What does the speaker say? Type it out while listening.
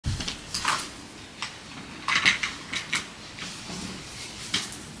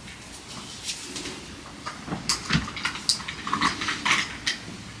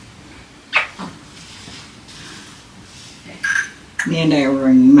Me and I are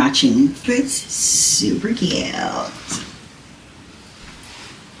wearing matching outfits. Super cute.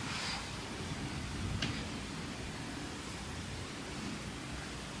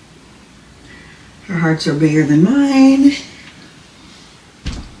 Her hearts are bigger than mine.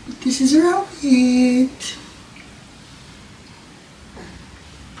 This is her outfit.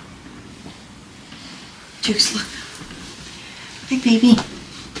 Jukes, look. Big baby.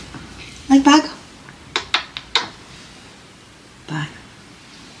 Like bag? Bag.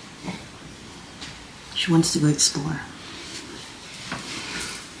 She wants to go explore.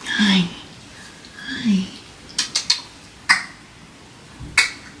 Hi. Hi.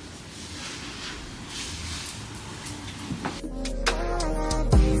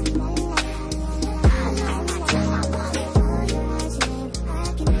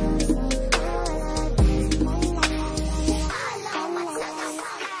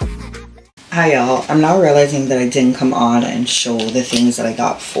 Hi y'all, I'm now realizing that I didn't come on and show the things that I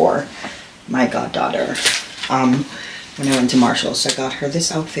got for my goddaughter when I went to Marshall's. So I got her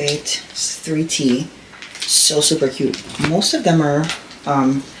this outfit. It's 3T, so super cute. Most of them are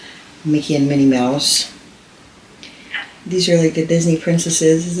Mickey and Minnie Mouse. These are like the Disney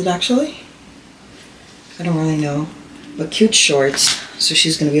princesses, is it actually? I don't really know, but cute shorts, so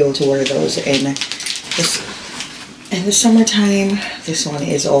she's gonna be able to wear those in the summertime. This one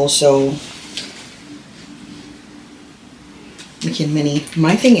is also Mickey and Minnie.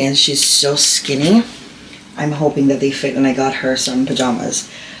 My thing is, she's so skinny. I'm hoping that they fit, and I got her some pajamas.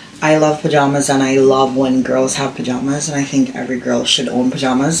 I love pajamas, and I love when girls have pajamas, and I think every girl should own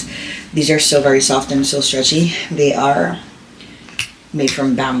pajamas. These are so very soft and so stretchy. They are made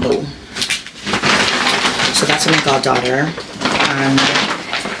from bamboo. So that's my goddaughter. And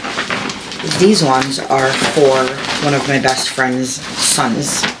these ones are for one of my best friend's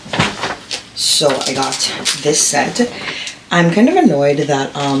sons. So I got this set. I'm kind of annoyed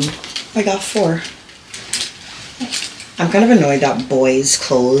that I got 4. I'm kind of annoyed that boys'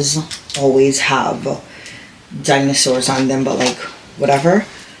 clothes always have dinosaurs on them, but like whatever.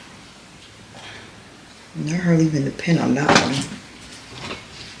 I'm not hardly even the pin on that one.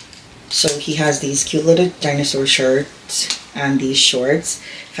 So he has these cute little dinosaur shirts and these shorts.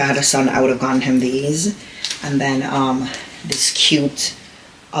 If I had a son, I would have gotten him these. And then this cute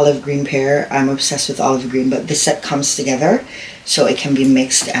olive green pair. I'm obsessed with olive green, but this set comes together so it can be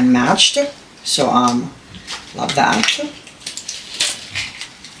mixed and matched. So love that.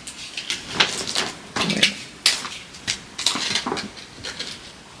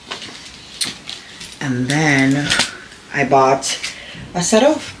 And then I bought a set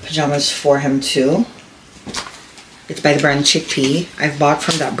of pajamas for him too. It's by the brand Chickpea. I've bought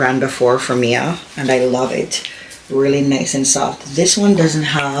from that brand before for Mia, and I love it. Really nice and soft. This one doesn't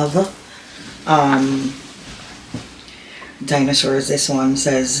have dinosaurs. This one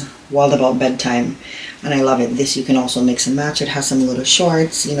says Wild About Bedtime, and I love it. This you can also mix and match. It has some little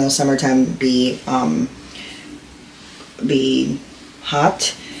shorts, you know, summertime be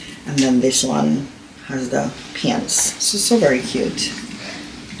hot. And then this one has the pants. So very cute.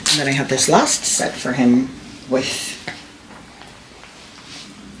 And then I have this last set for him with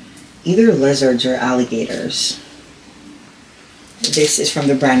either lizards or alligators. This is from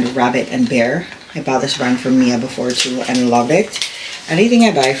the brand Rabbit and Bear. I bought this brand from Mia before too and love it. Anything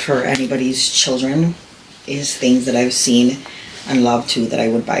I buy for anybody's children is things that I've seen and love too that I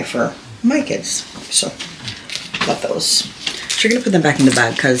would buy for my kids. So love those. So you're gonna put them back in the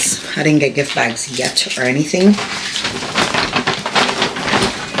bag because I didn't get gift bags yet or anything.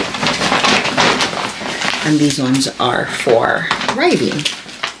 And these ones are for writing.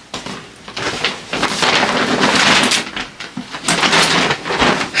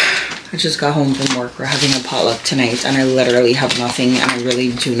 I just got home from work. We're having a potluck tonight and I literally have nothing, and I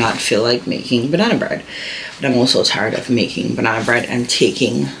really do not feel like making banana bread. But I'm also tired of making banana bread and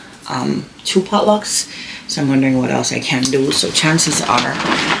taking 2 potlucks. So I'm wondering what else I can do. So chances are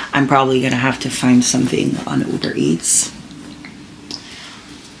I'm probably gonna have to find something on Uber Eats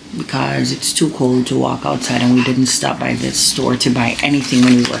because it's too cold to walk outside, and we didn't stop by this store to buy anything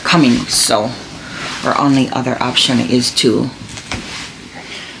when we were coming. So our only other option is to,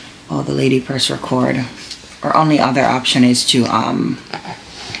 oh, the lady press record. Our only other option is to I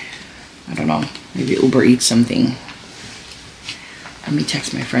don't know, maybe Uber Eats something. Let me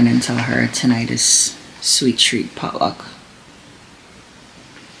text my friend and tell her tonight is sweet treat potluck.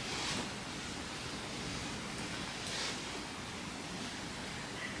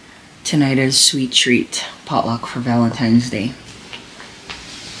 Tonight is sweet treat potluck for Valentine's Day.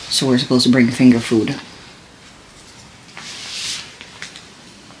 So we're supposed to bring finger food.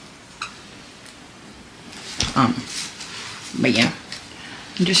 But yeah.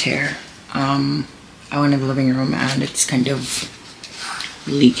 I'm just here. I went in the living room and it's kind of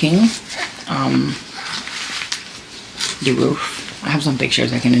leaking. The roof. I have some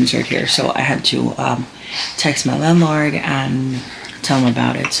pictures I can insert here, so I had to text my landlord and tell him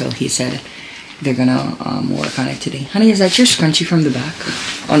about it. So he said they're gonna work on it today. Honey, is that your scrunchie from the back?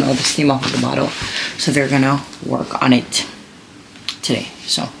 Oh no, the steam off of the bottle. So they're gonna work on it today.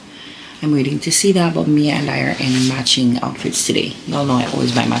 So I'm waiting to see that, but Mia and I are in matching outfits today. Y'all know I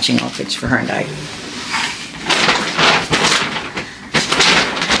always buy matching outfits for her and I.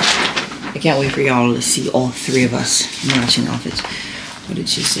 I can't wait for y'all to see all three of us matching outfits. What did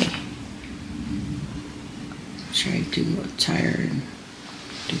she say? Try to get tired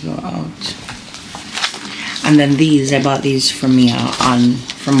to go out. And then these, I bought these for Mia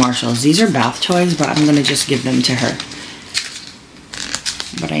from Marshall's. These are bath toys, but I'm gonna just give them to her.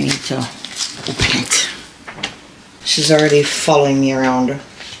 But I need to open it. She's already following me around.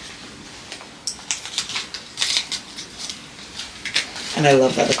 And I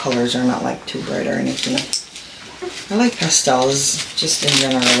love that the colors are not like too bright or anything. I like pastels just in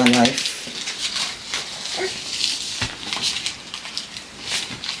general in life.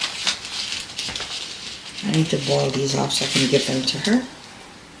 I need to boil these off so I can give them to her.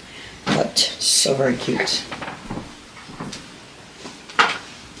 But so very cute.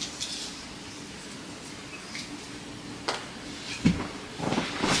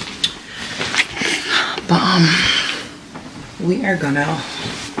 But we're gonna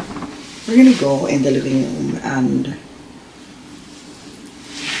go in the living room and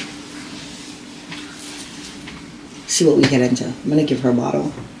see what we get into. I'm gonna give her a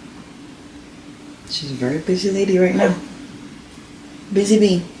bottle. She's a very busy lady right now. Busy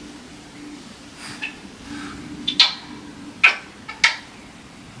bee.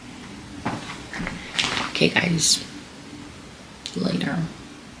 Okay guys, later.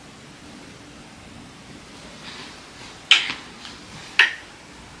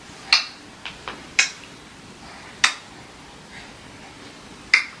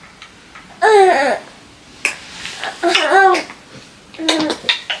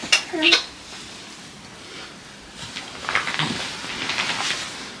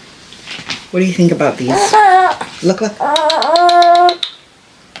 What do you think about these? Look, look.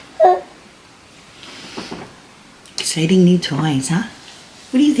 Exciting new toys, huh?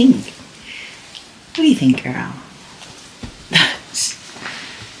 What do you think? What do you think, girl?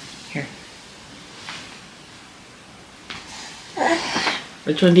 Here.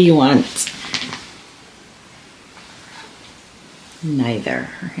 Which one do you want? Neither.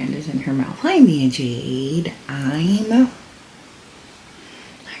 Her hand is in her mouth. Hi, Mia Jade.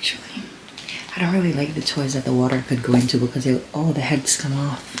 Actually, I don't really like the toys that the water could go into because the heads come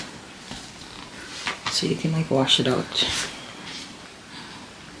off. So you can like wash it out.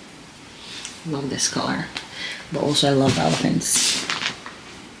 Love this color. But also I love elephants.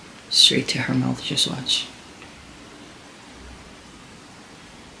 Straight to her mouth, just watch.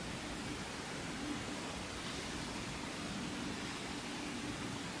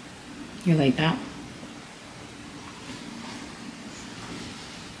 You like that?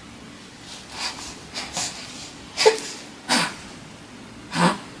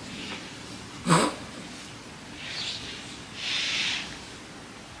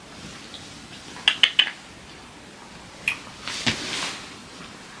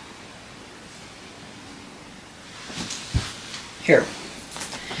 Here.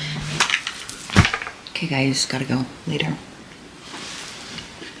 Okay guys, gotta go later.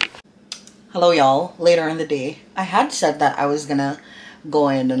 Hello y'all, later in the day. I had said that I was gonna go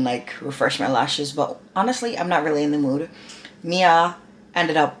in and like refresh my lashes, but honestly I'm not really in the mood. Mia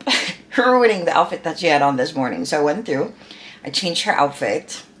ended up ruining the outfit that she had on this morning, so I went through, I changed her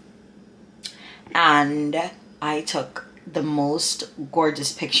outfit, and I took the most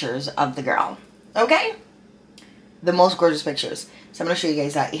gorgeous pictures of the girl. Okay? The most gorgeous pictures. So I'm gonna show you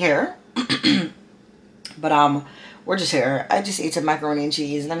guys that here. But we're just here. I just ate some macaroni and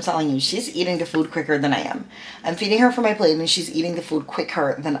cheese, and I'm telling you, she's eating the food quicker than I am. I'm feeding her from my plate, and she's eating the food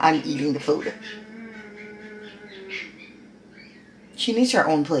quicker than I'm eating the food. She needs her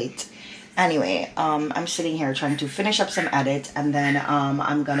own plate. Anyway, I'm sitting here trying to finish up some edits, and then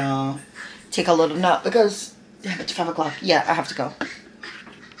I'm gonna take a little nap because damn, it's 5 o'clock. Yeah, I have to go.